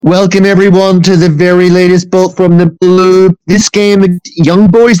Welcome everyone to the very latest bolt from the blue. This game, Young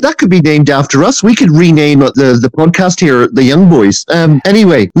Boys, that could be named after us. We could rename the podcast here, the Young Boys.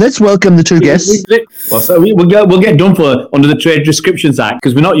 Anyway, let's welcome the two guests. We'll get done for under the Trade Descriptions Act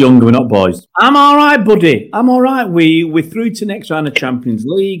because we're not young, we're not boys. I'm all right, buddy. I'm all right. We're through to next round of Champions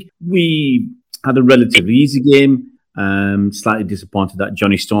League. We had a relatively easy game. Slightly disappointed that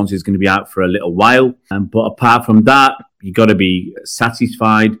Johnny Stones is going to be out for a little while. But apart from that, you got to be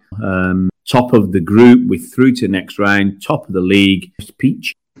satisfied. Top of the group, we're through to the next round. Top of the league,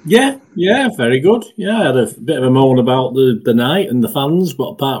 Peach. Yeah, very good. Yeah, I had a bit of a moan about the night and the fans, but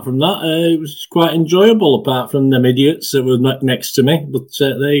apart from that, it was quite enjoyable. Apart from them idiots that were next to me, but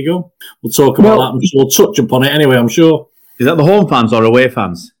there you go. We'll talk about that. I'm sure we'll touch upon it anyway. I'm sure. Is that the home fans or away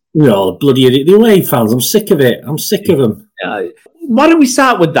fans? No, bloody idiot. The away fans. I'm sick of it. I'm sick of them. Why don't we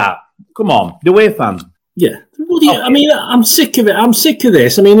start with that? Come on, the away fans. Yeah. I mean, I'm sick of it. I'm sick of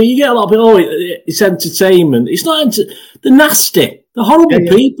this. I mean, you get a lot of people, it's entertainment. It's not they're nasty. They're horrible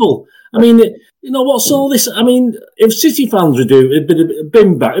people. I mean, you know, what's all this? I mean, if City fans would do a bit of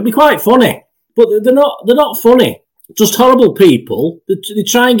bin back, it'd be quite funny. But they're not funny. Just horrible people. They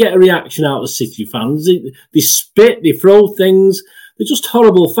try and get a reaction out of City fans. They spit, they throw things. They're just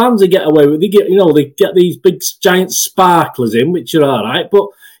horrible fans. They get away with. They get these big giant sparklers in, which are all right, but.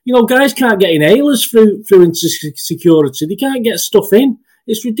 You know, guys can't get inhalers through into security. They can't get stuff in.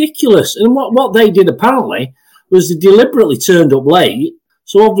 It's ridiculous. And what they did apparently was they deliberately turned up late.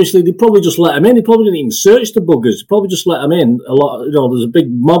 So obviously they probably just let them in. They probably didn't even search the buggers. They probably just let them in. There's a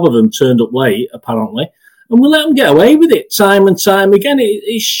big mob of them turned up late apparently, and we let them get away with it time and time again.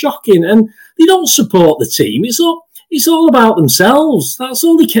 It's shocking, and they don't support the team. It's all about themselves. That's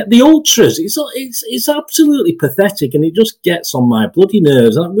all they kept. The ultras. It's absolutely pathetic, and it just gets on my bloody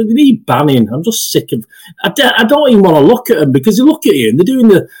nerves. They need banning. I'm just sick of. I don't even want to look at them because they look at you and they're doing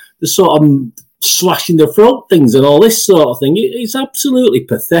the sort of slashing their throat things and all this sort of thing. It's absolutely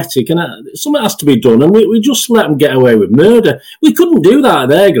pathetic, and something has to be done. And we just let them get away with murder. We couldn't do that at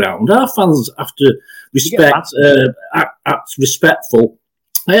their ground. Our fans have to act respectful.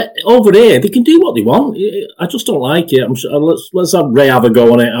 Over here, they can do what they want. I just don't like it. I'm sure, let's have Ray have a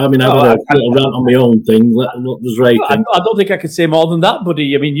go on it. I mean, I've had a little rant on my own thing. What does Ray think? I don't think I could say more than that,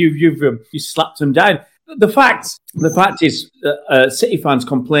 buddy. I mean, you slapped them down. The fact is, City fans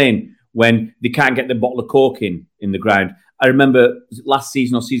complain when they can't get the bottle of Coke in the ground. I remember last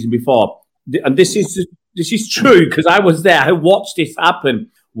season or season before, and this is true because I was there. I watched this happen.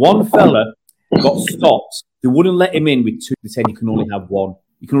 One fella got stopped. They wouldn't let him in with two. They said you can only have one.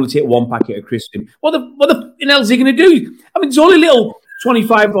 You can only take one packet of crisps in. What the hell is he going to do? I mean, it's only a little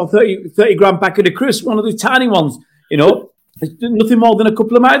 25 or 30 gram packet of crisps, one of the tiny ones, you know. It's nothing more than a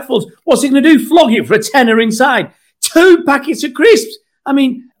couple of mouthfuls. What's he going to do? Flog it for a tenner inside? 2 packets of crisps. I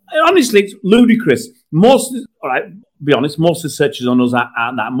mean, honestly, it's ludicrous. Be honest, most of the searches on us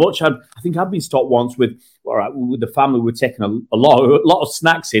aren't that much. I think I've been stopped once with the family. We're taking a lot of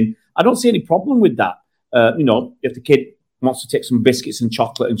snacks in. I don't see any problem with that. You know, if the kid wants to take some biscuits and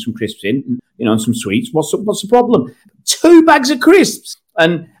chocolate and some crisps in, you know, and some sweets, what's the problem? 2 bags of crisps.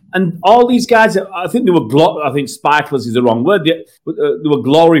 And all these guys, I think they were, I think sparklers is the wrong word. They were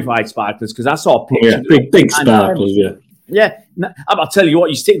glorified sparklers because I saw pictures. Yeah, big sparklers, yeah. Yeah, I'll tell you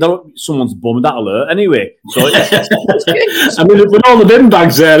what, you stick that up someone's bum, that'll hurt anyway. So, I mean, with all the bin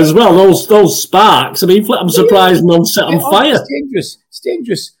bags there as well, those sparks, I mean, I'm surprised none set on fire. It's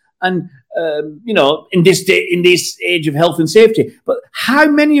dangerous. And, you know, in this age of health and safety. But how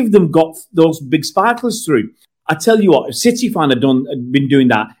many of them got those big sparklers through? I tell you what, if City fan had been doing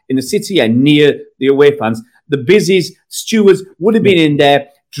that in the city and near the away fans, the busies, stewards would have been in there,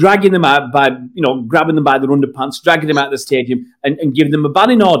 dragging them out by, you know, grabbing them by their underpants, dragging them out of the stadium and giving them a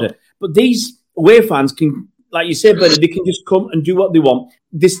banning order. But these away fans can, like you said, Bernard, they can just come and do what they want.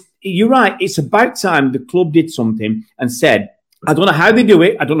 You're right, it's about time the club did something and said, I don't know how they do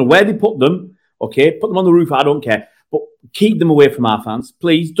it, I don't know where they put them, okay, put them on the roof, I don't care, but keep them away from our fans.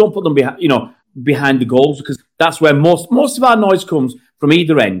 Please, don't put them behind the goals, because that's where most of our noise comes from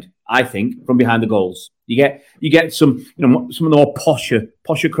either end, I think, from behind the goals. You get some of the more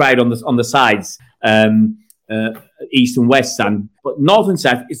posher crowd on the sides, east and west, and but north and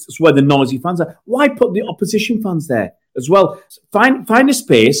south, it's where the noisy fans are. Why put the opposition fans there as well? Find a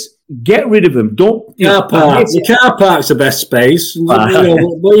space, get rid of them. The car park's the best space.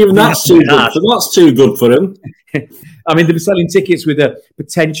 Even that's too good. That's too good for them. I mean, they were selling tickets with a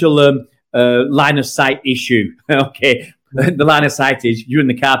potential line of sight issue. Okay, the line of sight is you're in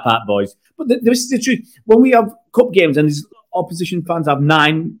the car park, boys. But this is the truth. When we have cup games and these opposition fans have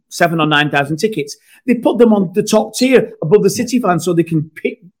 7,000 or 9,000 tickets, they put them on the top tier above the City fans so they can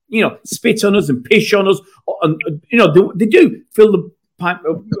spit on us and piss on us. And, they do fill the pipe,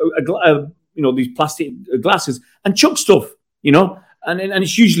 these plastic glasses and chuck stuff, and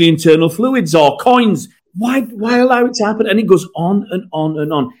it's usually internal fluids or coins. Why allow it to happen? And it goes on and on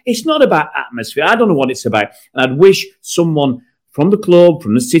and on. It's not about atmosphere. I don't know what it's about. And I'd wish someone from the club,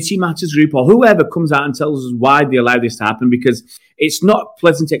 from the City Matters group, or whoever comes out and tells us why they allow this to happen, because it's not a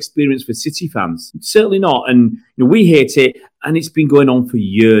pleasant experience for City fans. It's certainly not. And we hate it, and it's been going on for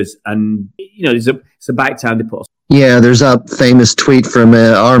years. And it's about time they put us. Yeah, there's a famous tweet from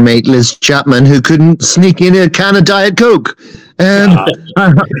our mate Liz Chapman, who couldn't sneak in a can of Diet Coke.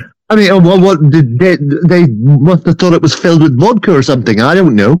 I mean, what did they must have thought it was filled with vodka or something. I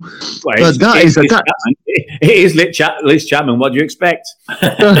don't know. Well, it is Liz Chapman. What do you expect?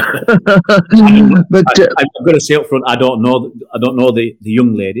 But I've got to say up front, I don't know the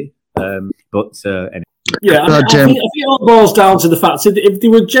young lady. Anyway. Yeah, I think it all boils down to the fact that if they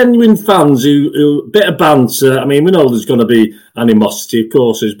were genuine fans who bit of banter, I mean, we know there's going to be animosity, of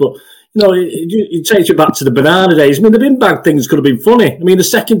course, but it takes you back to the banana days. I mean, the bin bag things could have been funny. I mean, the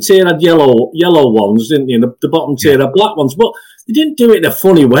second tier had yellow ones, didn't you? And the bottom tier had black ones, but they didn't do it in a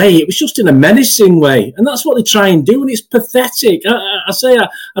funny way. It was just in a menacing way, and that's what they try and do, and it's pathetic. I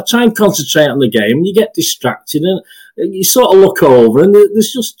try and concentrate on the game, and you get distracted, and you sort of look over, and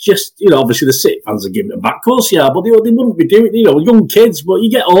there's just obviously the City fans are giving them back, of course, yeah, but they wouldn't be doing it, young kids, but you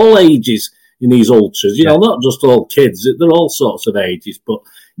get all ages in these ultras, not just all kids, they're all sorts of ages, but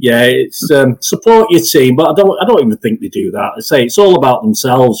yeah, it's support your team, but I don't even think they do that. I say it's all about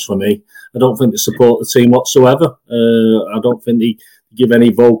themselves for me. I don't think they support the team whatsoever. I don't think they give any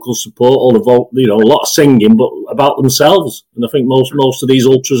vocal support or a lot of singing, but about themselves. And I think most of these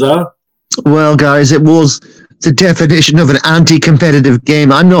ultras are. Well, guys, it was the definition of an anti-competitive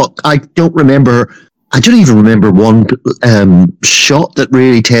game. I don't even remember one shot that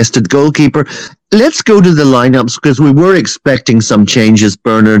really tested the goalkeeper. Let's go to the lineups, because we were expecting some changes.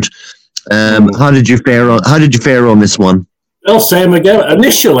 Bernard, how did you fare on this one? Well, same again.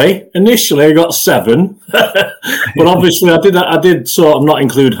 Initially, I got 7, but obviously I did sort of not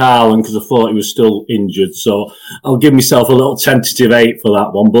include Haaland because I thought he was still injured. So I'll give myself a little tentative 8 for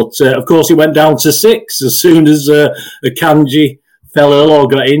that one. But of course, he went down to 6 as soon as Akanji fell ill or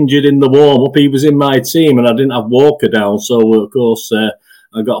got injured in the warm-up. He was in my team, and I didn't have Walker down. So of course,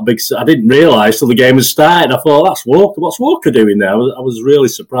 I got a big. I didn't realise till the game had started. I thought, that's Walker. What's Walker doing there? I was really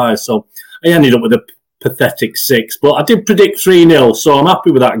surprised. So I ended up with a pathetic 6, but I did predict 3-0, so I'm happy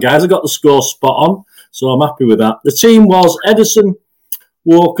with that, guys. I got the score spot on, so I'm happy with that. The team was Ederson,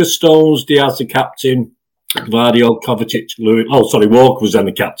 Walker, Stones, Diaz the captain, Gvardiol, Kovacic, Lewis. Oh, sorry, Walker was then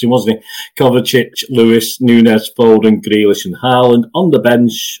the captain, wasn't he? Kovacic, Lewis, Nunes, Foden, Grealish and Haaland. On the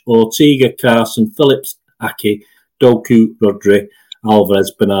bench, Ortega, Carson, Phillips, Aki, Doku, Rodri,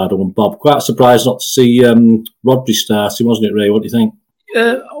 Alvarez, Bernardo and Bob. Quite surprised not to see Rodri starting, wasn't it, Ray? What do you think?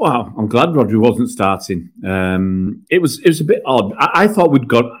 Well, I'm glad Rodri wasn't starting. It was a bit odd. I thought we'd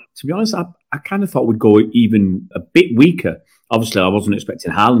got, to be honest, I kind of thought we'd go even a bit weaker. Obviously, I wasn't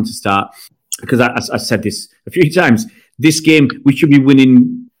expecting Haaland to start because I said this a few times. This game, we should be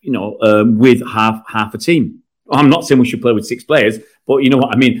winning, with half a team. I'm not saying we should play with 6 players, but you know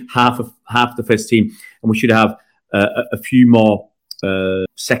what I mean, half the first team, and we should have a few more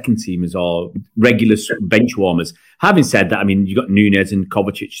second teamers or regular bench warmers. Having said that, I mean, you got Nunes and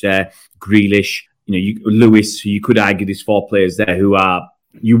Kovacic there, Grealish, Lewis, who you could argue there's 4 players there who are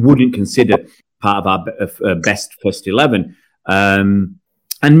you wouldn't consider part of our best first 11.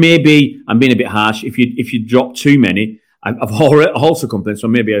 And maybe I'm being a bit harsh. If you drop too many, I've also complained. So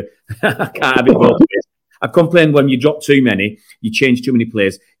maybe I can't have it both ways. I complained when you drop too many, you change too many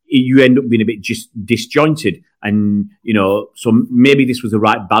players, you end up being a bit just disjointed. And, so maybe this was the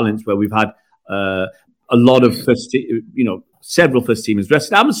right balance where we've had a lot of several first teamers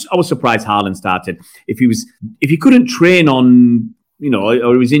rested. I was surprised Haaland started. If he couldn't train on, or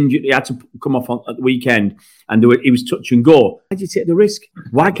he was injured, he had to come off at the weekend and he was touch and go. Why did you take the risk?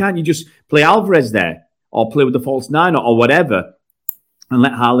 Why can't you just play Alvarez there or play with the false 9 or whatever and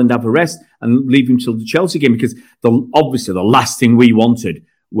let Haaland have a rest and leave him till the Chelsea game? Because obviously the last thing we wanted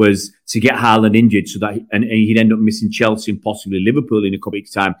was to get Haaland injured so that and he'd end up missing Chelsea and possibly Liverpool in a couple of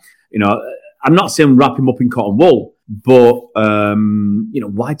weeks' time. I'm not saying wrap him up in cotton wool, but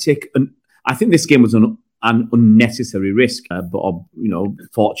why take? I think this game was an unnecessary risk, but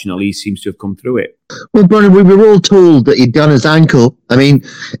fortunately, he seems to have come through it. Well, Bernard, we were all told that he'd done his ankle. I mean,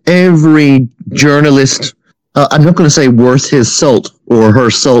 every journalist. I'm not going to say worth his salt or her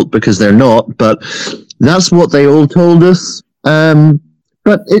salt because they're not, but that's what they all told us.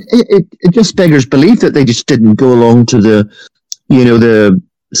 But it just beggars belief that they just didn't go along to the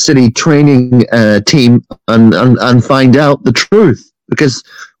City training team and find out the truth, because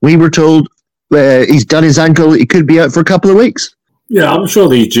we were told he's done his ankle. He could be out for a couple of weeks. Yeah, I'm sure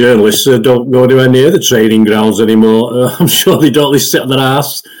these journalists don't go anywhere near the training grounds anymore. I'm sure they don't. They sit on their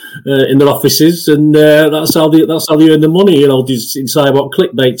arse in their offices, and that's how they earn the money. You know, they decide what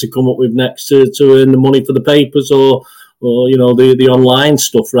clickbait to come up with next to earn the money for the papers, or you know, the online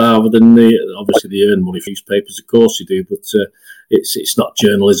stuff, rather than obviously they earn money for newspapers, of course you do, but it's not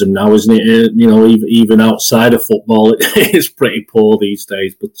journalism now, isn't it? You know, even outside of football, it's pretty poor these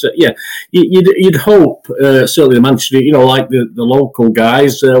days. But yeah, you'd hope certainly the Manchester, you know, like the local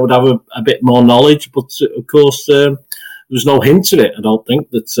guys would have a bit more knowledge. But of course, there was no hint of it. I don't think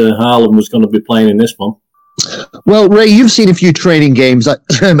that Haaland was going to be playing in this one. Well, Ray, you've seen a few training games.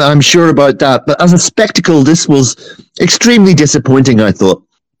 I'm sure about that. But as a spectacle, this was extremely disappointing, I thought.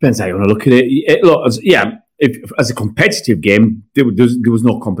 Depends how you want to look at it. If, as a competitive game, there was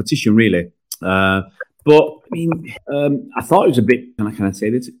no competition really. But I mean, I thought it was a bit. Can I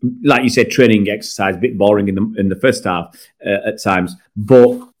say this? Like you said, training exercise, a bit boring in the first half at times.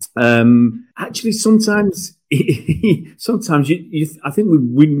 But actually, sometimes I think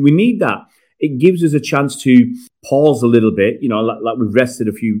we need that. It gives us a chance to pause a little bit. You know, like we've rested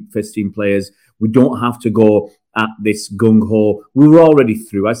a few first team players. We don't have to go at this gung-ho. We were already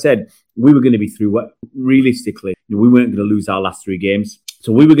through. I said we were going to be through. Realistically, you know, we weren't going to lose our last 3 games.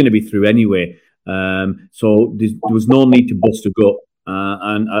 So we were going to be through anyway. So there was no need to bust a gut.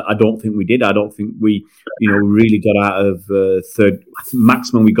 And I don't think we did. I don't think we, you know, really got out of third. I think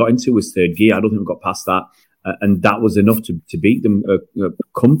maximum we got into was third gear. I don't think we got past that. And that was enough to beat them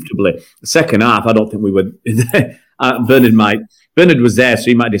comfortably. The second half, I don't think we were. Bernard was there, so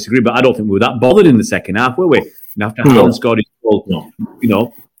he might disagree, but I don't think we were that bothered in the second half, were we? And after Haaland scored his goal, you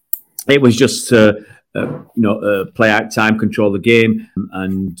know, it was just play out time, control the game,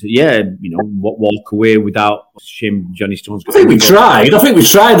 and walk away without shame. Johnny Stones. I think we tried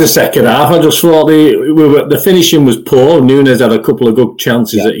the second half. I just thought the finishing was poor. Nunes had a couple of good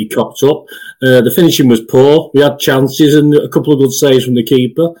chances that he cocked up. The finishing was poor. We had chances and a couple of good saves from the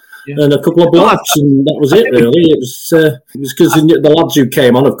keeper. Yeah. And a couple of blocks, and that was it. Really, it was because the lads who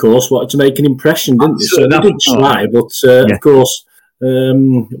came on, of course, wanted to make an impression, didn't they? So they did try, but of course,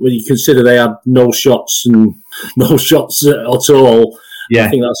 when you consider they had no shots at all. Yeah. I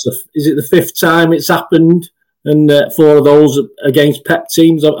think is it the 5th time it's happened, and 4 of those against Pep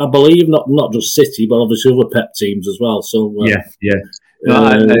teams, I believe, not just City, but obviously other Pep teams as well. So it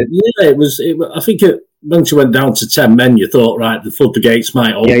was. I think once you went down to 10 men, you thought, right, the floodgates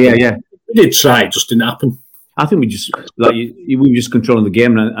might open. Yeah. We did try, it just didn't happen. I think we were just controlling the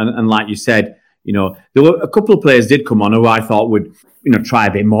game, and like you said, you know, there were a couple of players did come on who I thought would, you know, try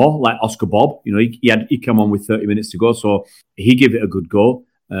a bit more, like Oscar Bob. You know, he came on with 30 minutes to go, so he gave it a good go.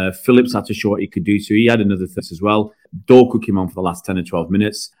 Phillips had to show what he could do, so he had another 30 as well. Doku came on for the last 10 or 12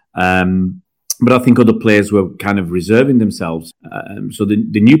 minutes. But I think other players were kind of reserving themselves. So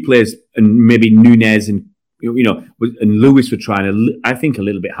the new players, and maybe Nunes and Lewis were trying I think a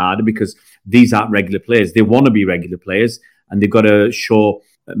little bit harder, because these aren't regular players. They want to be regular players, and they've got to show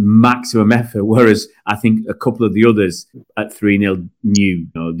maximum effort. Whereas I think a couple of the others at 3-0 knew,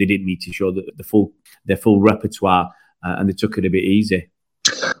 they didn't need to show their full repertoire, and they took it a bit easy.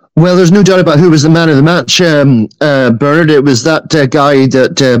 Well, there's no doubt about who was the man of the match, Bernard. It was that guy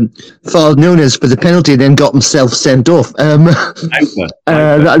that fouled Nunes for the penalty, then got himself sent off. That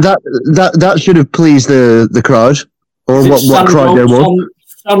should have pleased the crowd, or what crowd there was.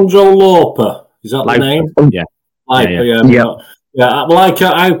 Sandro Loper, is that the name? Yeah. Yeah. Yeah, well,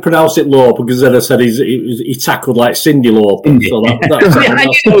 I pronounce it Loper because then I said he tackled like Cindy Loper. So I've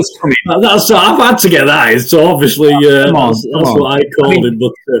had to get that in. So obviously, that's what I called him.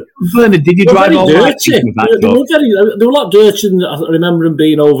 But Bernard, did you drive all night? They were a lot dirtier than I remember them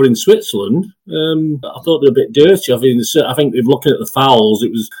being over in Switzerland. I thought they were a bit dirty. I think if looking at the fouls, I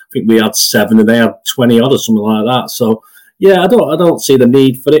think we had 7 and they had 20 odd or something like that. So yeah, I don't see the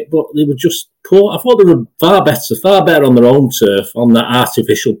need for it, but they were just poor. I thought they were far better on their own turf, on that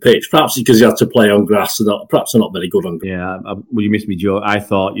artificial pitch. Perhaps because you had to play on grass, perhaps they're not very good on grass. Yeah, well, you missed me, Joe. I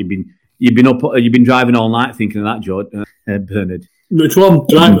thought you've been driving all night thinking of that, Joe, Bernard. Which one?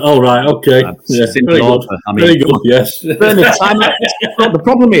 Oh, right, okay. Very good. Very good, yes. Bernard, the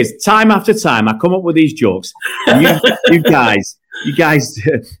problem is, time after time, I come up with these jokes. And you guys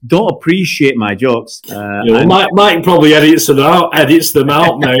don't appreciate my jokes. Mike probably edits them out,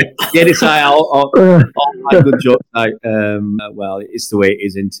 mate. Edits out all my good jokes. Well, it's the way it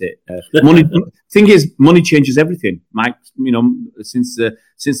is, isn't it? Thing is, money changes everything, Mike. Since the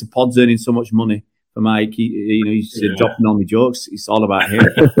pod's earning so much money, Mike. He's dropping all my jokes. It's all about him.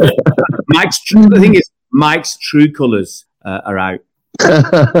 The thing is, Mike's true colours are out.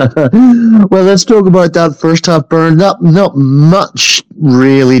 Well, let's talk about that first half, Bern. Not much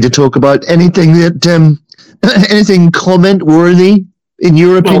really to talk about. Anything anything comment worthy in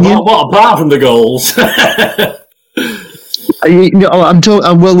your opinion? Well, apart from the goals. I'm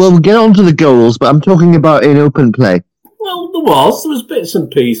talking. We'll get on to the goals, but I'm talking about in open play. Well, there was bits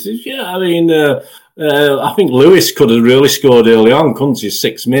and pieces. Yeah, I mean, I think Lewis could have really scored early on, couldn't he?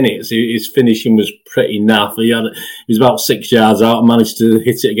 6 minutes. His finishing was pretty naff. He was about 6 yards out and managed to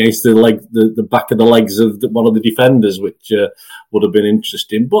hit it against the back of the legs of one of the defenders, which would have been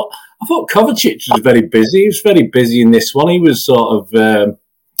interesting. But I thought Kovacic was very busy. He was very busy in this one. He was sort of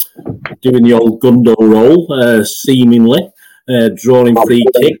doing the old Gundo role, seemingly. Drawing free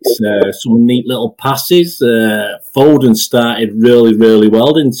kicks, some neat little passes. Foden started really, really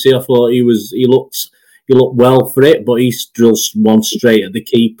well, didn't he? I thought he looked well for it, but he drilled one straight at the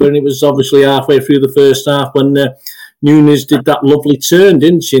keeper, and it was obviously halfway through the first half when Nunes did that lovely turn,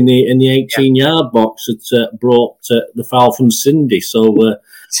 didn't she, in the 18-yard box that brought the foul from Cindy. So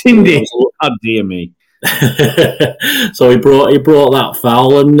Cindy, oh dear me. So he brought that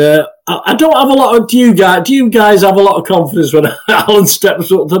foul, and I don't have a lot of. Do you guys have a lot of confidence when Haaland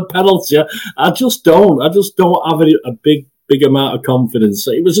steps up the penalty? I just don't. I just don't have a big amount of confidence.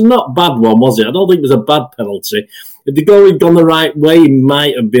 It was a not bad one, was it? I don't think it was a bad penalty. If the goal had gone the right way, he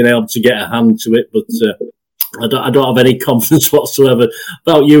might have been able to get a hand to it, but I don't have any confidence whatsoever.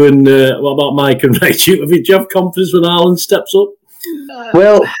 About you and what about Mike and Ray? Do you have confidence when Haaland steps up?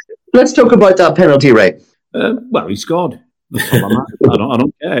 Well, let's talk about that penalty, Ray. Well, he scored. That's all I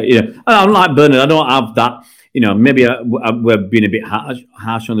don't care. I'm like Bernard. I don't have that. Maybe we're being a bit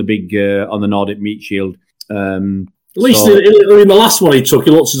harsh on the big on the Nordic meat shield. At least in the last one he took,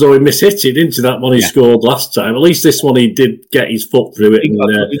 it looks as though he mishit it into that one he scored last time. At least this one he did get his foot through it and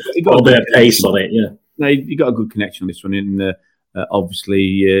got a bit of pace on it. Yeah, no, he got a good connection on this one. And obviously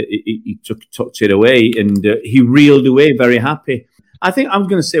he tucked it away and he reeled away very happy. I think I'm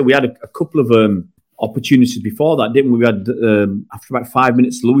going to say we had a couple of opportunities before that, didn't we? We had after about 5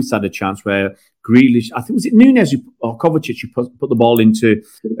 minutes, Lewis had a chance where Grealish, I think was it Nunes or Kovacic, who put the ball into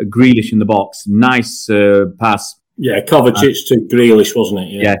Grealish in the box. Nice pass. Yeah, Kovacic to Grealish, wasn't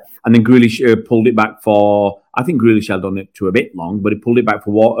it? Yeah. And then Grealish pulled it back for. I think Grealish held on it to a bit long, but he pulled it back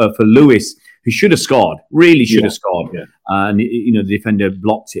for Lewis, who should have scored. Really should have scored. Yeah. And the defender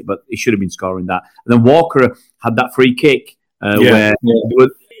blocked it, but he should have been scoring that. And then Walker had that free kick where.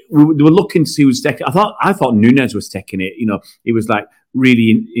 They were looking to see who was taking. I thought Nunes was taking it. He was like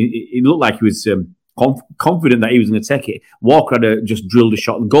really. It looked like he was confident that he was going to take it. Walker had just drilled a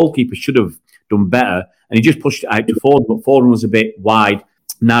shot. The goalkeeper should have done better, and he just pushed it out to Foden. But Foden was a bit wide,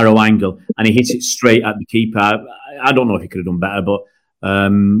 narrow angle, and he hit it straight at the keeper. I don't know if he could have done better, but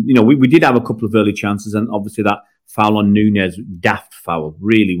we did have a couple of early chances, and obviously that foul on Nunes, daft foul,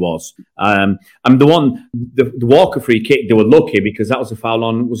 really was. And the Walker free kick, they were lucky because that was a foul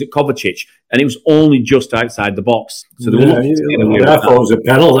on, was it Kovacic? And it was only just outside the box. So I thought it was a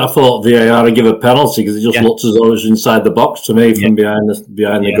penalty. I thought VAR would give a penalty because it just looked as though it was inside the box to me from behind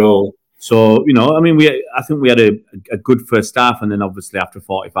the goal. So, I think we had a good first half, and then obviously after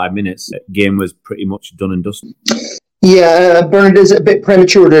 45 minutes, the game was pretty much done and dusted. Yeah, Bernard, is it a bit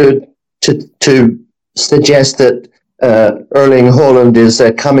premature to suggest that Erling Haaland is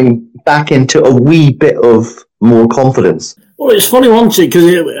coming back into a wee bit of more confidence? Well, it's funny, wasn't it? Because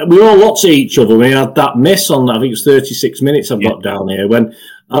we all looked at each other. We had that miss on, I think it's 36 minutes I've got down here, when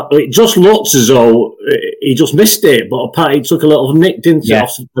it just looked as though he just missed it, but apparently he took a little nick, didn't he,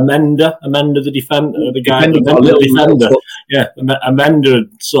 off Amenda, the defender, the guy, the defender. Yeah, Amenda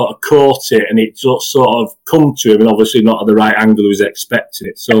had sort of caught it, and it just sort of come to him, and obviously not at the right angle he was expecting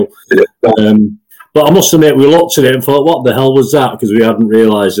it. So, but I must admit, we looked at it and thought, what the hell was that? Because we hadn't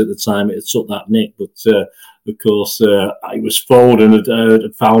realised at the time it had took that nick. But, of course, it was Foden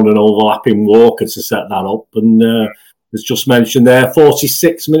had found an overlapping Walker to set that up. And as just mentioned there,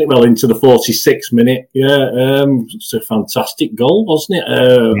 46 minute, well, into the 46th minute. It's a fantastic goal, wasn't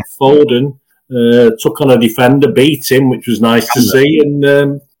it? Foden took on a defender, beat him, which was nice to see.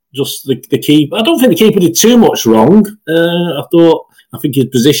 And just the keeper, I don't think the keeper did too much wrong. I think his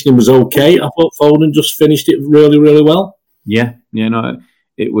positioning was okay. I thought Foden just finished it really, really well.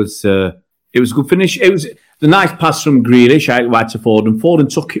 It was a good finish. It was the nice pass from Grealish out wide to Foden.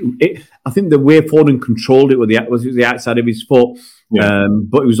 Foden took it. I think the way Foden controlled it was the outside of his foot,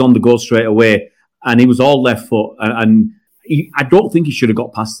 but it was on the go straight away, and he was all left foot. And I don't think he should have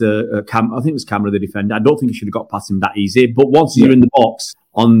got past the I think it was Camera, the defender. I don't think he should have got past him that easy. But once you're in the box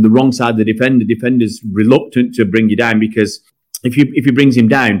on the wrong side of the defender's reluctant to bring you down, because if he brings him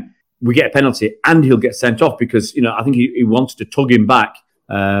down, we get a penalty and he'll get sent off because, I think he wanted to tug him back,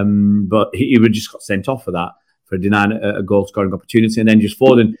 but he would just got sent off for that, for denying a goal-scoring opportunity. And then just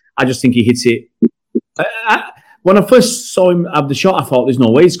Foden, I just think he hits it. When I first saw him have the shot, I thought there's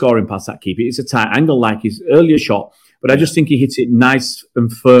no way he's scoring past that keeper. It's a tight angle like his earlier shot, but I just think he hits it nice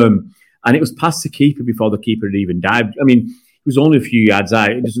and firm. And it was past the keeper before the keeper had even dived. I mean, it was only a few yards out.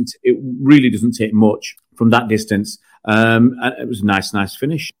 It really doesn't take much from that distance. And it was a nice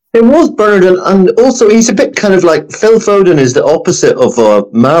finish. It was, Bernard, and also he's a bit kind of like Phil Foden is the opposite of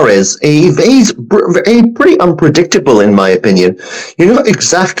Mahrez. He's pretty unpredictable, in my opinion. You're not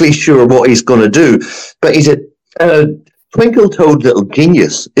exactly sure what he's going to do, but he's a twinkle-toed little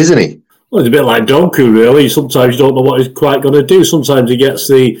genius, isn't he? Well, it's a bit like Doku, really. Sometimes you don't know what he's quite going to do. Sometimes he gets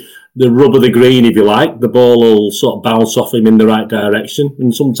the rub of the green, if you like. The ball will sort of bounce off him in the right direction,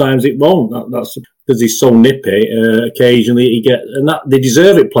 and sometimes it won't. That's because he's so nippy. Occasionally he they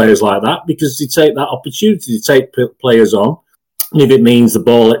deserve it, players like that, because they take that opportunity to take players on. And if it means the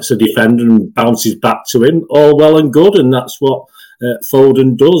ball hits a defender and bounces back to him, all well and good. And that's what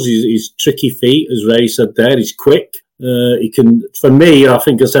Foden does. He's tricky feet, as Ray said there. He's quick. He can. For me, I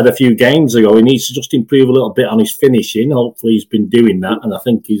think I said a few games ago, he needs to just improve a little bit on his finishing. Hopefully, he's been doing that, and I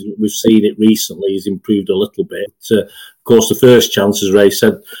think we've seen it recently. He's improved a little bit. Of course, the first chance, as Ray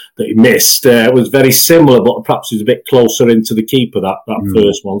said, that he missed was very similar, but perhaps he's a bit closer into the keeper that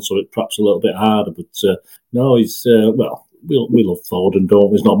first one, so it perhaps a little bit harder. But no, he's well. We love Foden, don't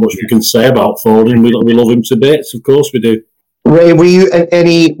we? There's not much we can say about Foden. We love him to bits, of course we do. Ray, were you in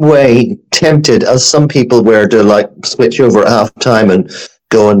any way tempted, as some people were, to switch over at half time and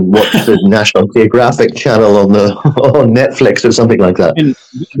go and watch the National Geographic channel on Netflix or something like that? And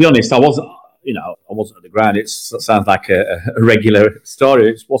to be honest, I wasn't at the ground. It sounds like a regular story.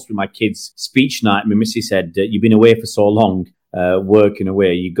 It was with my kids' speech night. My missus said, "You've been away for so long, working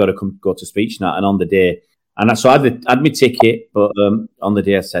away. You've got to go to speech night." And on the day, so I had my ticket, but on the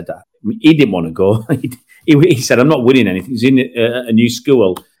day I said that he didn't want to go. He said, "I'm not winning anything." He's in a new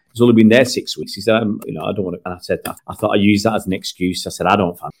school. He's only been there 6 weeks. He said, "I don't want to." And I said, I thought I'd use that as an excuse. I said, "I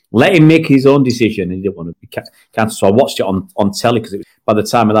don't fan. Let him make his own decision." He didn't want to cancel. So I watched it on telly because by the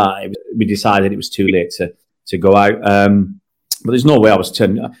time of that, we decided it was too late to go out. But there's no way I was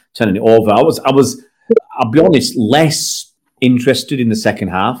turning it over. I was. I'll be honest, less interested in the second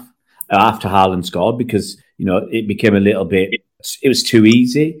half after Haaland scored because it became a little bit. It was too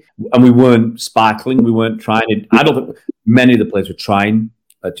easy, and we weren't sparkling. We weren't trying. I don't think many of the players were trying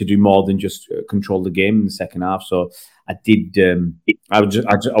to do more than just control the game in the second half. So I did. I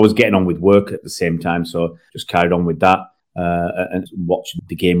was getting on with work at the same time, so just carried on with that and watching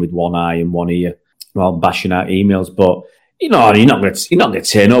the game with one eye and one ear while bashing out emails. But you're not going to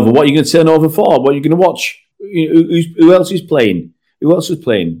turn over. What are you going to turn over for? What are you going to watch? Who else is playing? Who else was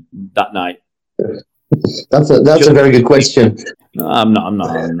playing that night? That's a very good question. No, I'm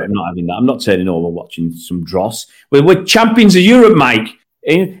not having that. I'm not turning over watching some dross. We're champions of Europe, Mike.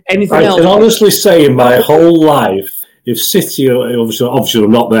 Anything else? I can honestly say in my whole life, if City, obviously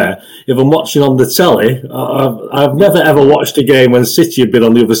I'm not there, if I'm watching on the telly, I've never ever watched a game when City have been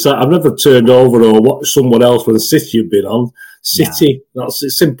on the other side. I've never turned over or watched someone else when City have been on. City, that's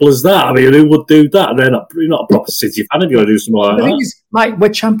as simple as that. I mean, who would do that? You're not a proper City fan if you're going to do something like that. The thing is, Mike, we're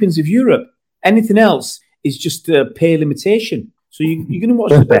champions of Europe. Anything else is just a pale limitation. So you're going to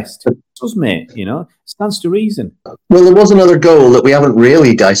watch the best. Us, mate, stands to reason. Well, there was another goal that we haven't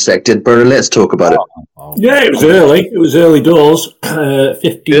really dissected, but let's talk about it. Yeah, it was early. It was early doors.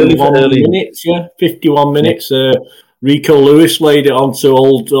 51 minutes. Yeah, 51 minutes. Rico Lewis laid it onto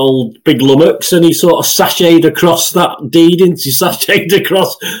old Big Lummox, and he sort of sashayed across that D, didn't he? Sashayed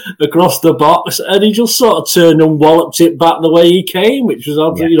across the box, and he just sort of turned and walloped it back the way he came, which was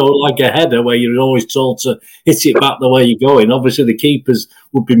like a header where you're always told to hit it back the way you're going. Obviously, the keepers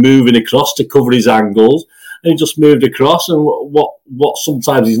would be moving across to cover his angles, and he just moved across. And what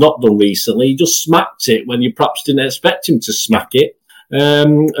sometimes he's not done recently, he just smacked it when you perhaps didn't expect him to smack it.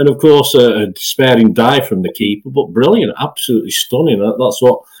 And of course, a despairing dive from the keeper, but brilliant, absolutely stunning. That's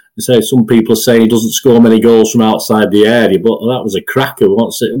what they say. Some people are saying he doesn't score many goals from outside the area, but that was a cracker. We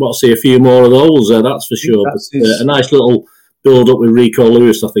want to see a few more of those, that's for sure. But a nice little build-up with Rico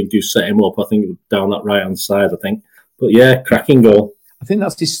Lewis, I think, who set him up. I think down that right-hand side, I think. But yeah, cracking goal. I think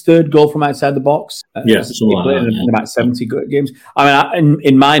that's his third goal from outside the box. Yeah, something like that. In about 70 games. I mean,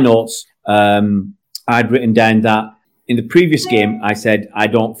 in my notes, I'd written down that in the previous game, I said I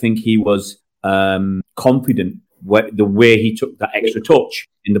don't think he was confident the way he took that extra touch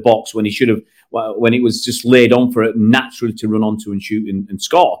in the box when he should have, when it was just laid on for it naturally to run onto and shoot and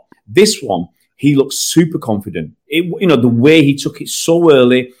score. This one, he looks super confident. The way he took it so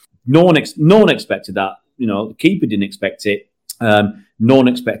early, no one expected that. The keeper didn't expect it. No one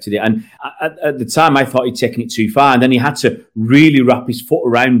expected it. And at the time, I thought he'd taken it too far. And then he had to really wrap his foot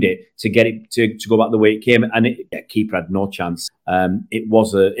around it to get it to go back the way it came. And the keeper had no chance. It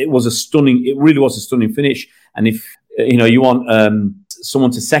really was a stunning finish. And if you want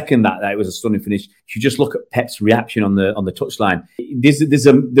someone to second that it was a stunning finish, if you just look at Pep's reaction on the touchline,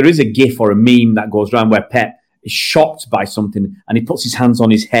 there is a gif or a meme that goes around where Pep is shocked by something and he puts his hands on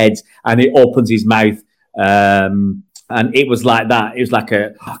his head and he opens his mouth. And it was like that. It was like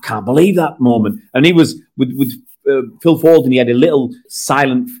I can't believe that moment. And he was with Phil Foden. He had a little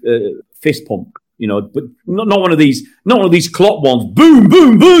silent fist pump, but not one of these clock ones. Boom,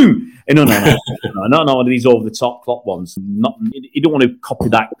 boom, boom. No, not one of these over the top clock ones. You don't want to copy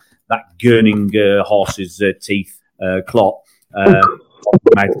that gurning horse's teeth clock.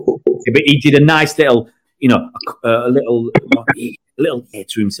 But he did a nice little, a little hit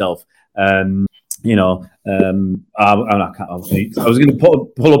to himself. I was going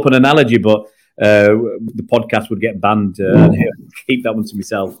to pull up an analogy, but the podcast would get banned. Keep that one to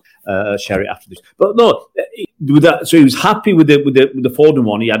myself. Share it after this. But no, with that, so he was happy with the Foden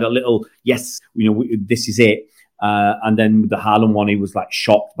one. He had a little yes, this is it. And then with the Haaland one, he was like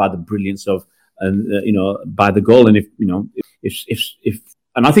shocked by the brilliance of, by the goal. And if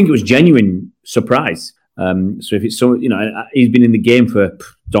and I think it was genuine surprise. So if it's so, he's been in the game for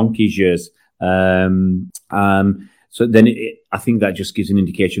donkey's years. So then I think that just gives an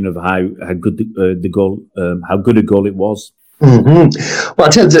indication of how good the goal, how good a goal it was. Mm-hmm. Well,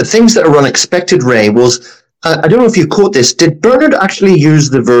 I tell you, the things that are unexpected, Ray, was, I don't know if you caught this, did Bernard actually use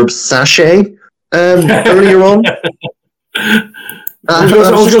the verb sachet earlier on? I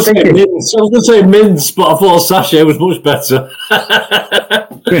was going to say mince, but I thought sachet was much better.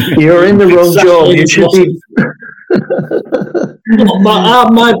 You're in the wrong job. You should be...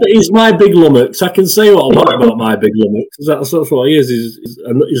 He's my big lummox. I can say what I want about my big lummox. That's what he is.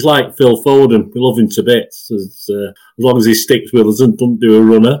 He's like Phil Foden. We love him to bits. As long as he sticks with us and doesn't do a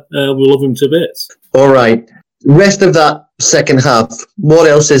runner, we love him to bits. All right. Rest of that second half, what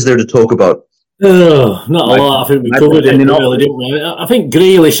else is there to talk about? Not a lot. I think we covered it really, didn't we? I think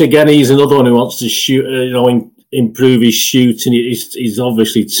Grealish, again, he's another one who wants to shoot, improve his shooting. He's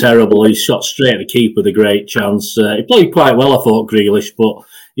obviously terrible. He shot straight at the keeper with a great chance. He played quite well, I thought, Grealish, but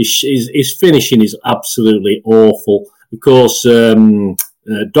his finishing is absolutely awful. Of course, Doku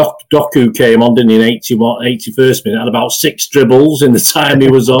came on, didn't he, in 81st minute, had about 6 dribbles in the time he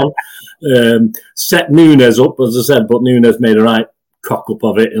was on. Set Nunes up, as I said, but Nunes made a right cock up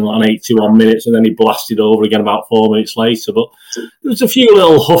of it in 81 minutes, and then he blasted over again about 4 minutes later. But there was a few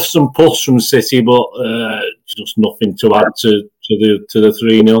little huffs and puffs from City, but just nothing to add to the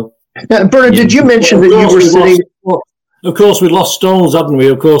 3-0. Bernard, did you mention that you were sitting? Of course, we lost Stones, hadn't we?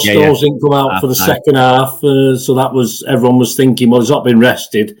 Of course, Stones didn't come out for the second half, so that was, everyone was thinking, well, he's not been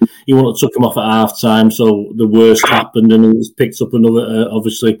rested. He wouldn't have took him off at half time, so the worst happened, and he's picked up another,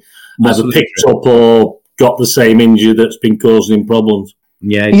 obviously, either picked up or got the same injury that's been causing him problems.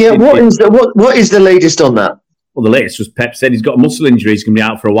 What is the latest on that? Well, the latest was Pep said he's got a muscle injury. He's going to be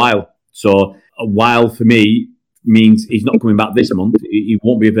out for a while. So a while for me means he's not coming back this month. He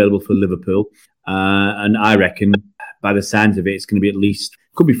won't be available for Liverpool. And I reckon by the signs of it, it's going to be at least,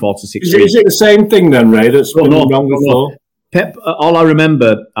 could be 4 to 6 weeks. Is it the same thing then, Ray, that's been wrong before? Pep, all I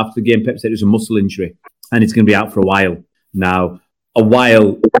remember after the game, Pep said it was a muscle injury and it's going to be out for a while. Now, a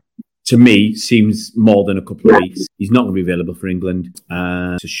while to me seems more than a couple of weeks. He's not going to be available for England.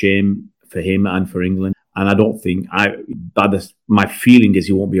 It's a shame for him and for England. And I don't think, my feeling is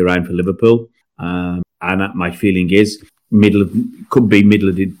he won't be around for Liverpool. And my feeling is could be middle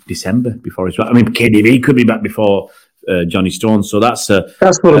of December before he's back. I mean, KDB could be back before Johnny Stones. So that's what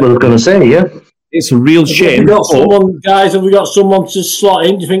I was going to say, yeah. It's a real shame. Have we got someone to slot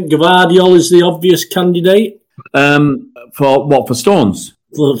in? Do you think Gvardiol is the obvious candidate? For what, for Stones?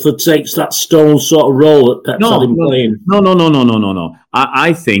 For takes that Stones sort of role that Pep's had him playing. No.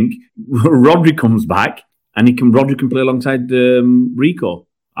 I think Rodri comes back and Rodri can play alongside Rico.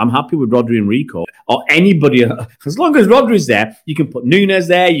 I'm happy with Rodri and Rico. Or anybody, as long as Rodri's there, you can put Nunes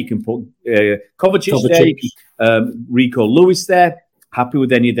there, you can put Kovacic there, you can, Rico Lewis there. Happy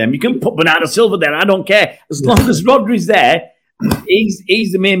with any of them. You can put Bernardo Silva there, I don't care. As long as Rodri's there,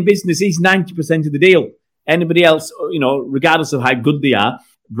 he's the main business. He's 90% of the deal. Anybody else, regardless of how good they are,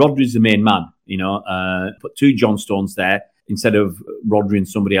 Rodri's the main man. Put 2 John Stones there. instead of Rodri and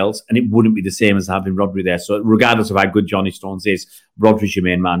somebody else, and it wouldn't be the same as having Rodri there. So regardless of how good Johnny Stones is, Rodri's your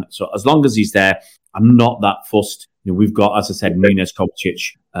main man. So as long as he's there, I'm not that fussed. We've got, as I said, Nunes,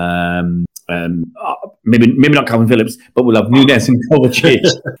 Kovacic, maybe not Calvin Phillips, but we'll have Nunes and Kovacic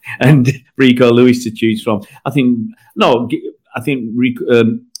and Rico Lewis to choose from. I think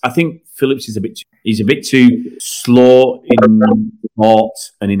Phillips is a bit too slow in thought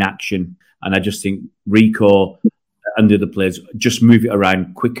and in action, and I just think Rico and the other players just move it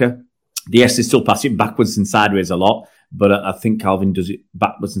around quicker. Yes, they still pass it backwards and sideways a lot, but I think Calvin does it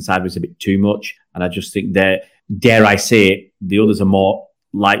backwards and sideways a bit too much, and I just think dare I say it, the others are more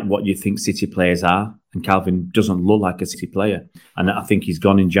like what you think City players are, and Calvin doesn't look like a City player, and I think he's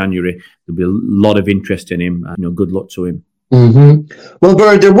gone in January. There'll be a lot of interest in him, and good luck to him. Mm-hmm. Well,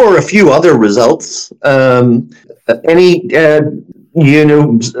 Bernard, there were a few other results. Any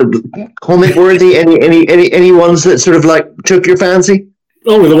comment worthy? Any ones that sort of like took your fancy?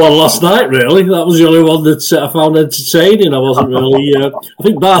 Only the one last night, really. That was the only one that I found entertaining. I wasn't really. I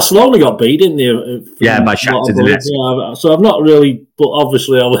think Barcelona got beat, didn't they? By Shakhtar Donetsk. So I've not really. But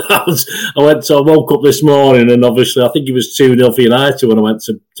obviously, I woke up this morning, and obviously, I think it was 2-0 for United when I went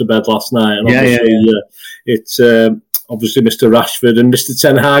to bed last night. And it's obviously Mr. Rashford and Mr.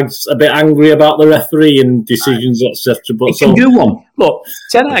 Ten Hag's a bit angry about the referee and decisions, etc. But he can do one. Look,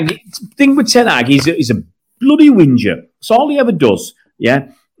 Ten Hag. Thing with Ten Hag, he's a bloody whinger. That's all he ever does. Yeah,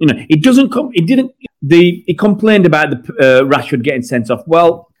 he doesn't come. He didn't. He complained about the Rashford getting sent off.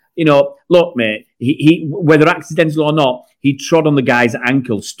 Well, look, mate. He whether accidental or not, he trod on the guy's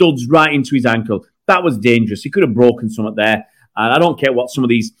ankle, studs right into his ankle. That was dangerous. He could have broken something there. And I don't care what some of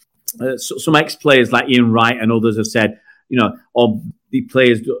these some ex-players like Ian Wright and others have said. Or the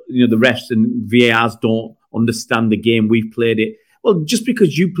players, the refs and VARs don't understand the game. We've played it. Well, just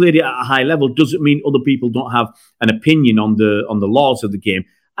because you played it at a high level doesn't mean other people don't have an opinion on the laws of the game.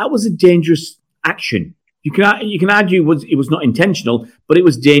 That was a dangerous action. You can argue it was not intentional, but it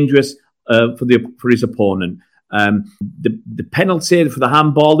was dangerous for his opponent. The penalty for the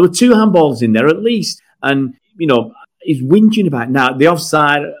handball, there were 2 handballs in there at least, and he's whinging about it. Now the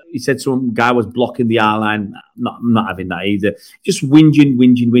offside. He said some guy was blocking the R-line. I'm not having that either. Just whinging.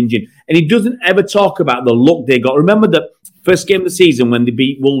 And he doesn't ever talk about the luck they got. Remember the first game of the season when they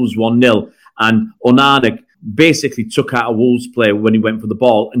beat Wolves 1-0 and Onana basically took out a Wolves player when he went for the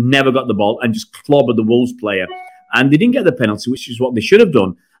ball and never got the ball and just clobbered the Wolves player. And they didn't get the penalty, which is what they should have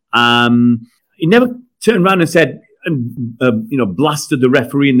done. He never turned around and said, blasted the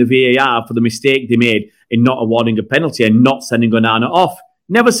referee and the VAR for the mistake they made in not awarding a penalty and not sending Onana off.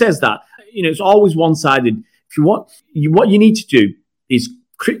 Never says that. It's always one-sided. If you want, what you need to do is,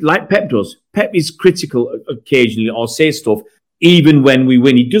 like Pep does. Pep is critical occasionally or say stuff even when we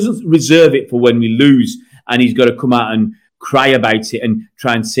win. He doesn't reserve it for when we lose and he's got to come out and cry about it and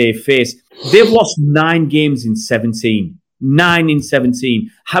try and save face. They've lost 9 games in 17. 9 in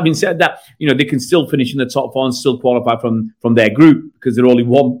 17. Having said that, they can still finish in the top 4 and still qualify from their group because they're only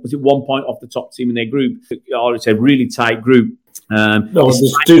 1 point off the top team in their group. Or it's a really tight group.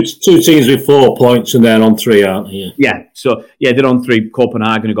 There's two teams with 4 points and they're on 3, aren't they? Yeah. So they're on 3.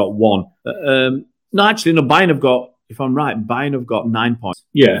 Copenhagen have got 1. Bayern have got, if I'm right, Bayern have got 9 points.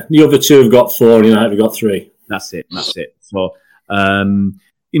 Yeah, the other 2 have got 4 and United have got 3. That's it. So,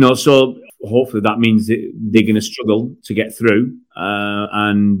 so hopefully that means that they're going to struggle to get through.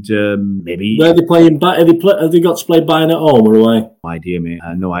 And maybe... Where are they playing? Have they got to play Bayern at home or away? No idea, mate.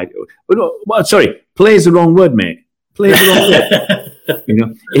 No idea. Sorry, play is the wrong word, mate. Play is the wrong word.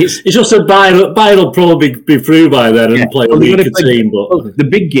 It's just that Bayern will probably be through by then and play a weaker team. But the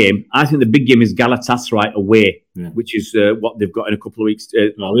big game, I think the big game is Galatasaray away, which is what they've got in a couple of weeks.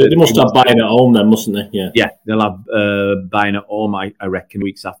 They must have Bayern at home then, mustn't they? Yeah, they'll have Bayern at home, I reckon,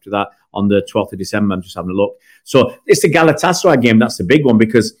 weeks after that on the 12th of December. I'm just having a look. So it's the Galatasaray game. That's the big one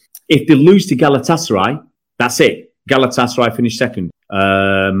because if they lose to Galatasaray, that's it. Galatasaray finish second,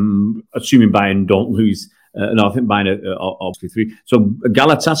 assuming Bayern don't lose. No, I think Bayern are obviously 3. So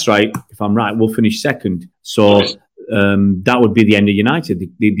Galatasaray, if I'm right, will finish second. So that would be the end of United.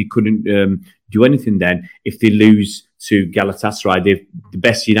 They couldn't do anything then. If they lose to Galatasaray, the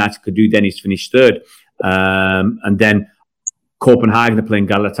best United could do then is finish 3rd. And then Copenhagen are playing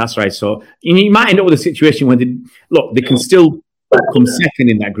Galatasaray. So you might end up with a situation where they can still come second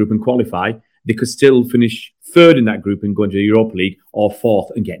in that group and qualify. They could still finish 3rd in that group and go into the Europa League, or 4th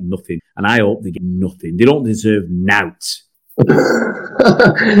and get nothing. And I hope they get nothing. They don't deserve nout.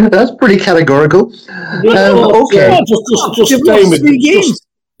 That's pretty categorical. Okay. Just staying with 3 games.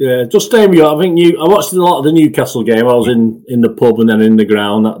 Yeah, just staying with you. I think I watched a lot of the Newcastle game. I was in the pub and then in the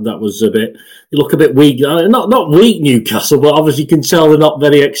ground. That was a bit. You look a bit weak. Not weak Newcastle, but obviously you can tell they're not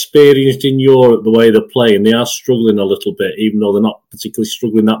very experienced in Europe the way they're playing. They are struggling a little bit, even though they're not particularly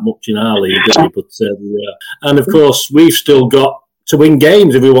struggling that much in our league. And of course, we've still got to win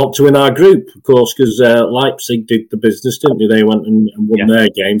games if we want to win our group, of course, because Leipzig did the business, didn't they? They went and won their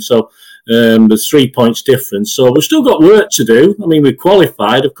game. So there's 3 points difference. So we've still got work to do. I mean, we've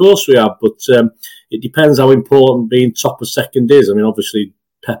qualified, of course we have, but it depends how important being top or second is. I mean, obviously,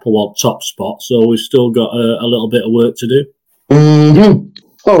 Pep will want top spot, so we've still got a little bit of work to do. Mm-hmm.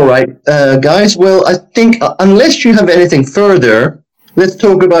 All right, guys. Well, I think unless you have anything further, let's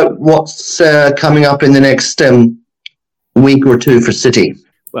talk about what's coming up in the next week or two for City.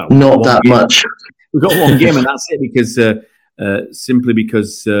 Well, not that much. We've got one game, and that's it, because simply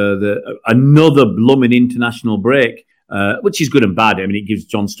because another blooming international break, which is good and bad. I mean, it gives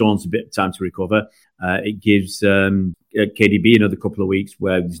John Stones a bit of time to recover. It gives KDB another couple of weeks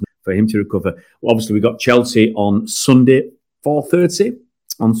for him to recover. Well, obviously, we've got Chelsea on Sunday, 4:30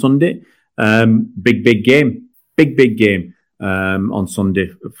 on Sunday. Big game. Big game on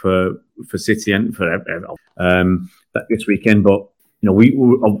Sunday for City and for this weekend. But we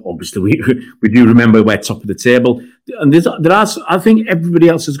obviously we do remember we're top of the table, and I think everybody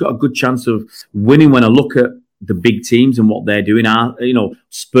else has got a good chance of winning. When I look at the big teams and what they're doing,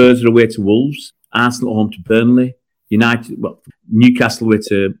 Spurs are away to Wolves, Arsenal at home to Burnley, Newcastle away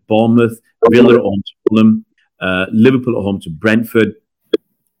to Bournemouth, Villa at home to Fulham, Liverpool at home to Brentford.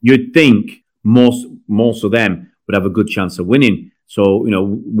 You'd think most of them would have a good chance of winning. So,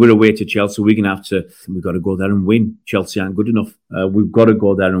 we're away to Chelsea. We've got to go there and win. Chelsea aren't good enough. We've got to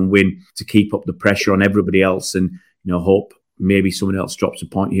go there and win to keep up the pressure on everybody else and, hope maybe someone else drops a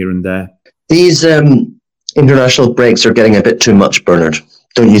point here and there. These international breaks are getting a bit too much, Bernard,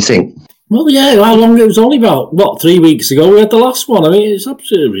 don't you think? Well, yeah, how long? It was only about, 3 weeks ago we had the last one. I mean, it's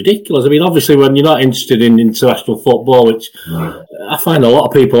absolutely ridiculous. I mean, obviously, when you're not interested in international football, which I find a lot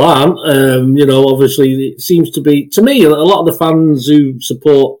of people aren't, obviously, it seems to be, to me, a lot of the fans who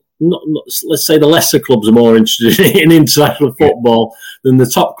support, let's say the lesser clubs are more interested in international football than the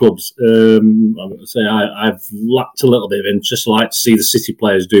top clubs. I've lacked a little bit of interest. I like to see the City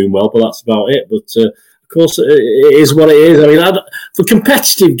players doing well, but that's about it. But of course, it is what it is. I mean, for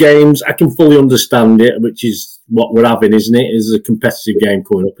competitive games, I can fully understand it, which is what we're having, isn't it? Is a competitive game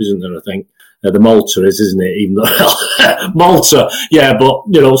coming up, isn't there? I think the Malta isn't it? Even though Malta, yeah, but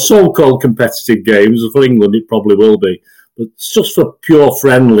so-called competitive games for England, it probably will be. But just for pure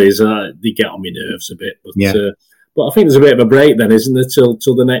friendlies, they get on my nerves a bit. But I think there's a bit of a break then, isn't there, till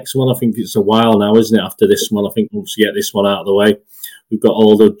the next one? I think it's a while now, isn't it? After this one, I think once we get this one out of the way, we've got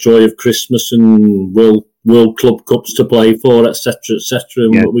all the joy of Christmas and World Club Cups to play for, etc.,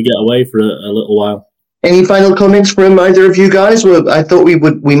 and we get away for a little while. Any final comments from either of you guys? Well, I thought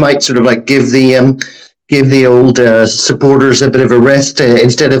we might sort of like give the old supporters a bit of a rest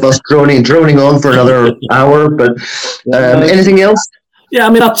instead of us droning on for another hour. But anything else? Yeah, I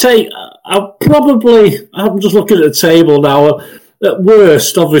mean, I'm just looking at the table now. At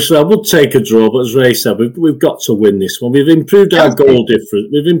worst, obviously, I would take a draw, but as Ray said, we've got to win this one. We've improved our goal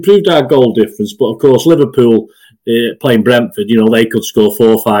difference. But of course, Liverpool playing Brentford, they could score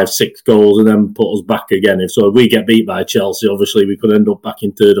 4, 5, 6 goals and then put us back again. If we get beat by Chelsea, obviously we could end up back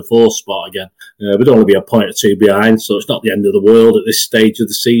in third or fourth spot again. We'd only be a point or two behind, so it's not the end of the world at this stage of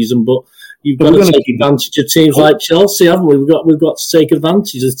the season. But you've got to take advantage of teams like Chelsea, haven't we? We've got to take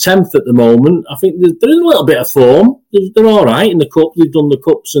advantage. They're 10th at the moment. I think they're in a little bit of form. They're all right in the cup. They've done the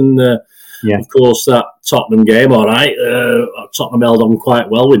cups and, of course, that Tottenham game, all right. Tottenham held on quite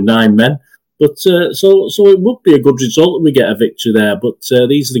well with 9 men. But so it would be a good result if we get a victory there. But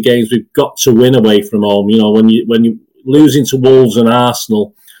these are the games we've got to win away from home. When you're losing to Wolves and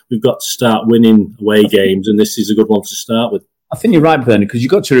Arsenal, we've got to start winning away games, and this is a good one to start with. I think you're right, Bernie, because you've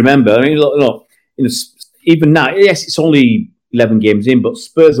got to remember, I mean, look, even now, yes, it's only 11 games in, but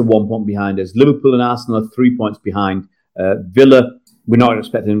Spurs are 1 point behind us. Liverpool and Arsenal are 3 points behind. Villa, we're not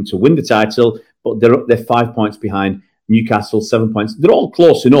expecting them to win the title, but they're 5 points behind. Newcastle, 7 points. They're all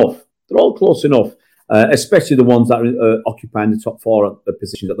close enough, especially the ones that are occupying the top 4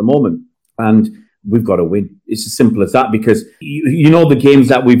 positions at the moment. And we've got to win. It's as simple as that, because the games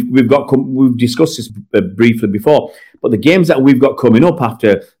that we've got. We've discussed this briefly before, but the games that we've got coming up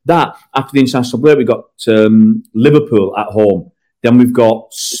after the international break, we've got Liverpool at home, then we've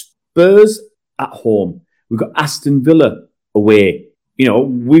got Spurs at home, we've got Aston Villa away.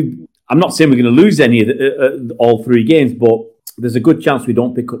 I'm not saying we're going to lose any of all 3 games, but there's a good chance we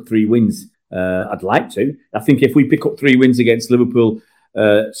don't pick up 3 wins. I'd like to. I think if we pick up 3 wins against Liverpool,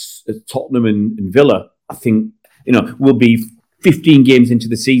 Tottenham and Villa, I think, we'll be 15 games into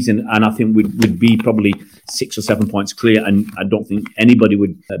the season, and I think we'd be probably 6 or 7 points clear, and I don't think anybody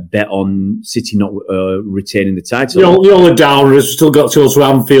would bet on City not retaining the title. The only downer is we've still got to go to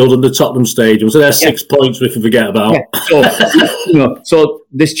Anfield and the Tottenham Stadium, so there's 6 points we can forget about. Yeah. So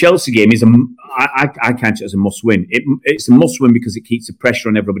this Chelsea game is I count it as a must-win. It's a must-win because it keeps the pressure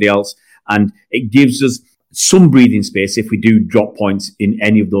on everybody else, and it gives us some breathing space if we do drop points in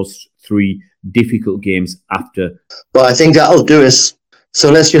any of those 3 difficult games after. Well, I think that'll do us. So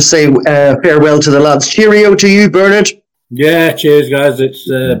let's just say farewell to the lads. Cheerio to you, Bernard. Yeah, cheers, guys. It's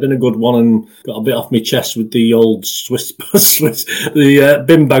been a good one, and got a bit off my chest with the old Swiss the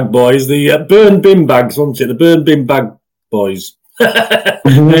bin bag boys, the burn bin bags, wasn't it? The burn bin bag boys.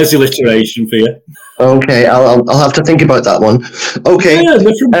 There's alliteration for you. Okay, I'll have to think about that one. Okay. Yeah,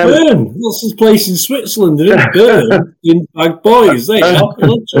 they're from Bern. That's this place in Switzerland. They're in Bern. Bin bag boys. There you go.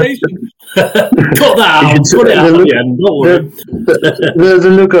 Alliteration. Cut that out. Put it out at the end. Don't worry. The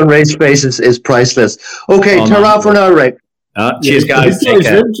look on Ray's face is priceless. Okay, ta-ra for now, Ray. Cheers, guys. Take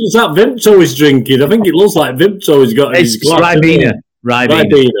care. Is that Vimto he's drinking? I think it looks like Vimto has got his glass. Ribena.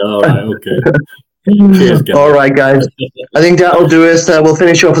 All right, okay. Cheers, guys. All right, guys. I think that'll do us. We'll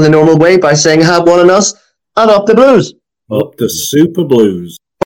finish off in the normal way by saying have one on us and up the Blues. Up the Super Blues.